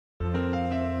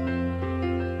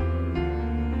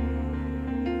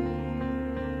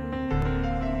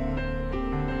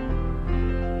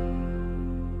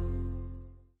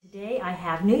I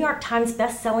have New York Times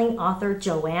best-selling author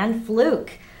Joanne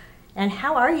Fluke. And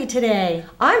how are you today?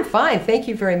 I'm fine, thank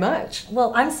you very much.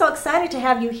 Well, I'm so excited to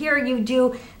have you here. You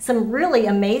do some really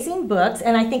amazing books,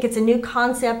 and I think it's a new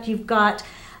concept. You've got,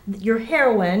 your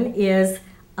heroine is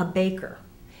a baker.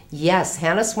 Yes,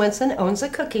 Hannah Swenson owns a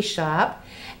cookie shop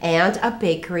and a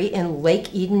bakery in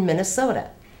Lake Eden,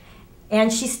 Minnesota.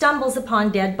 And she stumbles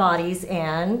upon dead bodies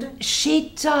and... She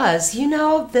does. You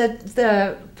know,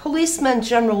 the policemen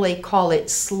generally call it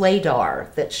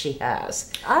slaydar that she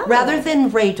has. Oh. Rather than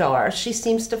radar, she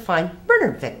seems to find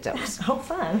murder victims. Oh,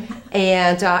 fun.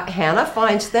 And Hannah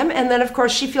finds them, and then, of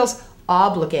course, she feels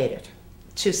obligated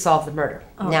to solve the murder,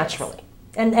 naturally.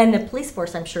 Yes. And the police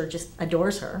force, I'm sure, just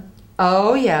adores her.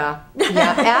 Oh, yeah.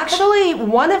 Yeah. Actually,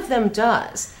 one of them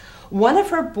does. One of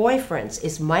her boyfriends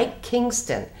is Mike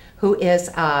Kingston, who is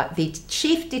the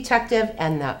chief detective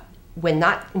and the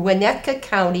Winnetka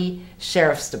County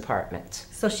Sheriff's Department.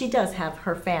 So she does have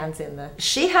her fans in the...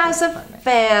 She has a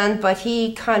fan, but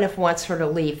he kind of wants her to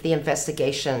leave the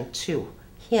investigation to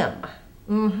him.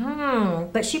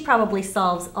 Mm-hmm. But she probably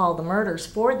solves all the murders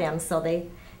for them, so they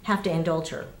have to indulge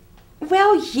her.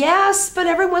 Well, yes, but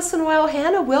every once in a while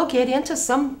Hannah will get into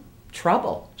some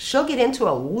trouble. She'll get into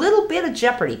a little bit of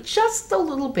jeopardy, just a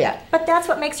little bit. But that's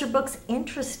what makes her books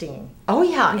interesting. Oh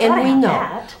yeah, and we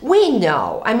know. We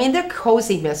know. I mean, they're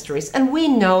cozy mysteries, and we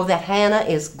know that Hannah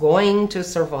is going to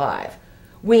survive.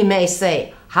 We may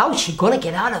say, how is she going to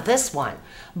get out of this one?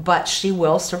 But she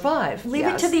will survive. Leave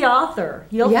it to the author.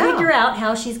 You'll figure out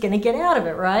how she's going to get out of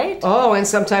it, right? Oh, and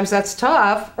sometimes that's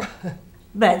tough.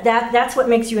 But that's what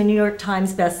makes you a New York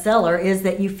Times bestseller, is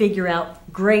that you figure out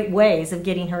great ways of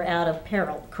getting her out of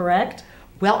peril, correct?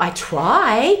 Well, I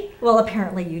try. Well,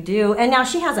 apparently you do. And now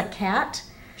she has a cat.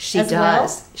 She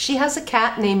does. She has a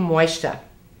cat named Moisha,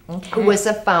 who is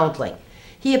a foundling.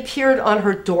 He appeared on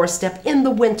her doorstep in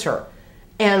the winter.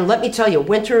 And let me tell you,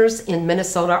 winters in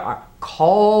Minnesota are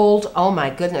cold. Oh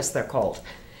my goodness, they're cold.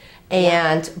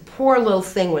 And poor little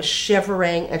thing was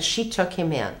shivering, and she took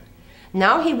him in.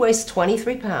 Now he weighs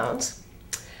 23 pounds,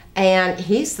 and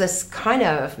he's this kind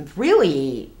of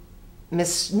really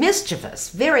mischievous,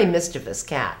 very mischievous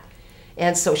cat.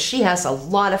 And so she has a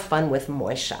lot of fun with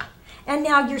Moisha. And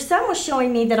now your son was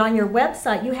showing me that on your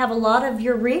website you have a lot of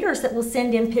your readers that will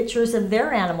send in pictures of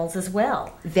their animals as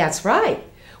well. That's right.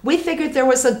 We figured there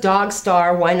was a dog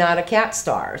star, why not a cat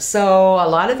star? So a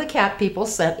lot of the cat people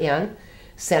sent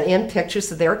in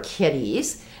pictures of their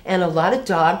kitties. And a lot of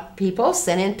dog people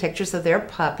sent in pictures of their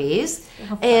puppies.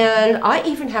 And I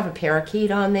even have a parakeet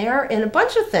on there and a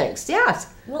bunch of things.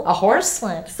 Yes, well, a horse.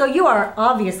 Excellent. So you are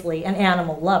obviously an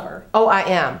animal lover. Oh, I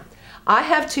am. I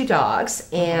have 2 dogs,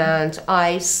 and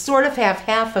I sort of have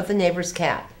half of the neighbor's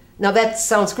cat. Now that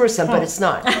sounds gruesome, but it's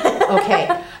not.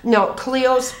 Okay. No,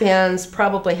 Cleo spends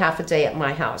probably half a day at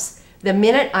my house. The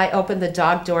minute I open the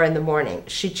dog door in the morning,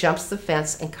 she jumps the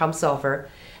fence and comes over.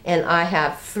 And I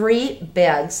have 3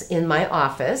 beds in my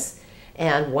office,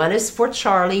 and one is for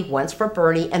Charlie, one's for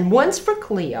Bernie, and one's for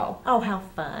Cleo. Oh, how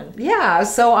fun. Yeah,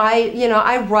 so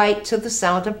I write to the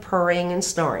sound of purring and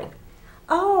snoring.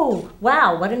 Oh,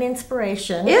 wow, what an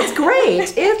inspiration. It's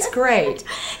great, it's great.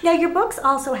 Now, your books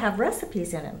also have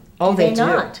recipes in them. Oh, they do.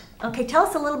 Not? Okay, tell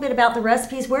us a little bit about the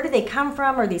recipes. Where do they come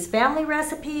from? Are these family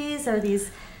recipes? Are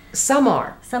these... Some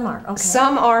are. Some are, okay.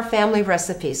 Some are family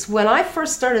recipes. When I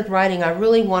first started writing, I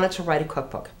really wanted to write a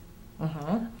cookbook.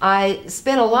 I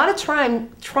spent a lot of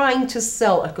time trying to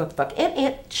sell a cookbook, and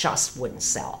it just wouldn't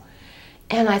sell.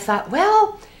 And I thought,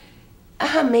 well,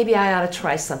 maybe I ought to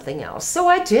try something else. So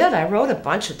I did. I wrote a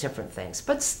bunch of different things.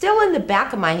 But still in the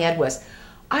back of my head was,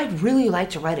 I'd really like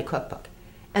to write a cookbook.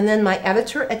 And then my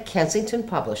editor at Kensington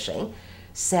Publishing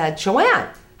said, Joanne,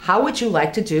 how would you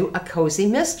like to do a cozy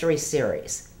mystery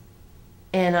series?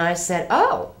 And I said,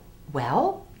 oh,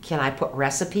 well, can I put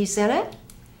recipes in it?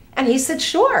 And he said,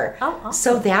 sure. Oh, awesome.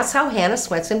 So that's how Hannah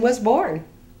Swenson was born.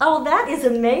 Oh, that is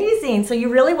amazing. So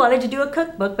you really wanted to do a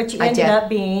cookbook, but you ended up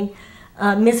being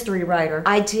a mystery writer.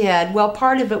 I did. Well,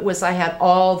 part of it was I had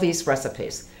all these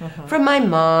recipes from my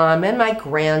mom and my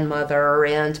grandmother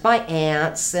and my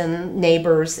aunts and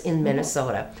neighbors in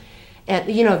Minnesota.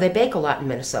 And, you know, they bake a lot in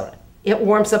Minnesota. It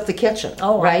warms up the kitchen,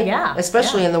 right? Yeah.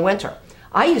 Especially in the winter.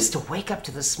 I used to wake up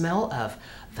to the smell of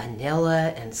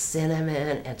vanilla and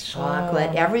cinnamon and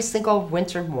chocolate every single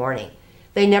winter morning.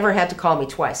 They never had to call me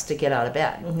twice to get out of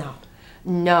bed.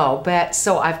 No, but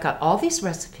so I've got all these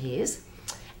recipes,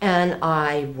 and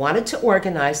I wanted to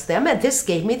organize them, and this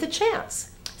gave me the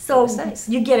chance. So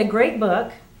you get a great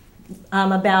book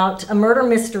about a murder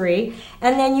mystery,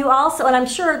 and then you also, and I'm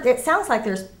sure it sounds like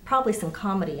there's probably some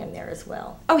comedy in there as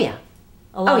well. Oh yeah.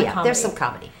 A lot Oh of yeah, comedy. there's some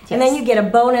comedy. Yes. And then you get a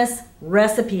bonus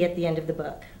recipe at the end of the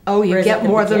book. Oh, you Or is it get the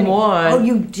more than beginning? one. Oh,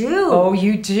 you do? Oh,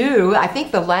 you do. I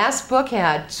think the last book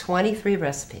had 23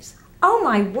 recipes. Oh,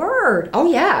 my word.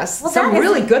 Oh yes, Well, some that is-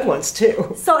 really good ones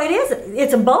too. So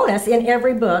it's a bonus in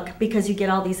every book because you get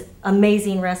all these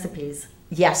amazing recipes.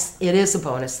 Yes, it is a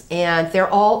bonus, and they're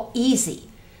all easy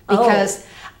because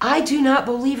I do not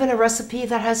believe in a recipe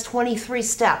that has 23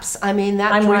 steps. I mean,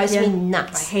 that I'm with drives you. me I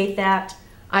nuts. hate that.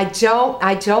 I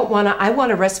don't want to. I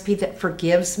want a recipe that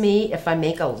forgives me if I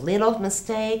make a little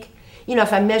mistake. You know,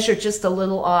 if I measure just a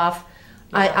little off,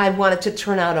 I want it to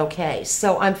turn out okay.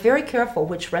 So I'm very careful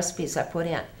which recipes I put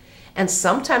in. And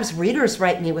sometimes readers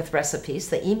write me with recipes.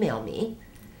 They email me.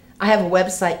 I have a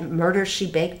website,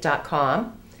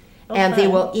 murdershebaked.com, and they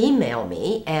fun. will email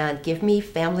me and give me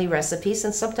family recipes,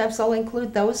 and sometimes I'll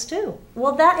include those too.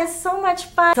 Well, that is so much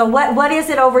fun. So what is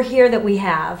it over here that we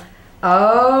have?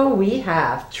 Oh, we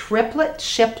have triplet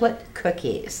chiplet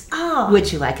cookies. Oh.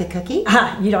 Would you like a cookie?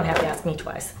 You don't have to ask me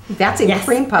twice. That's in Yes,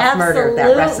 cream puff murder,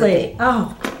 that recipe.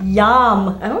 Oh,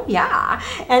 yum. Oh, yeah.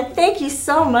 And thank you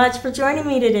so much for joining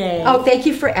me today. Oh, thank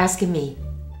you for asking me.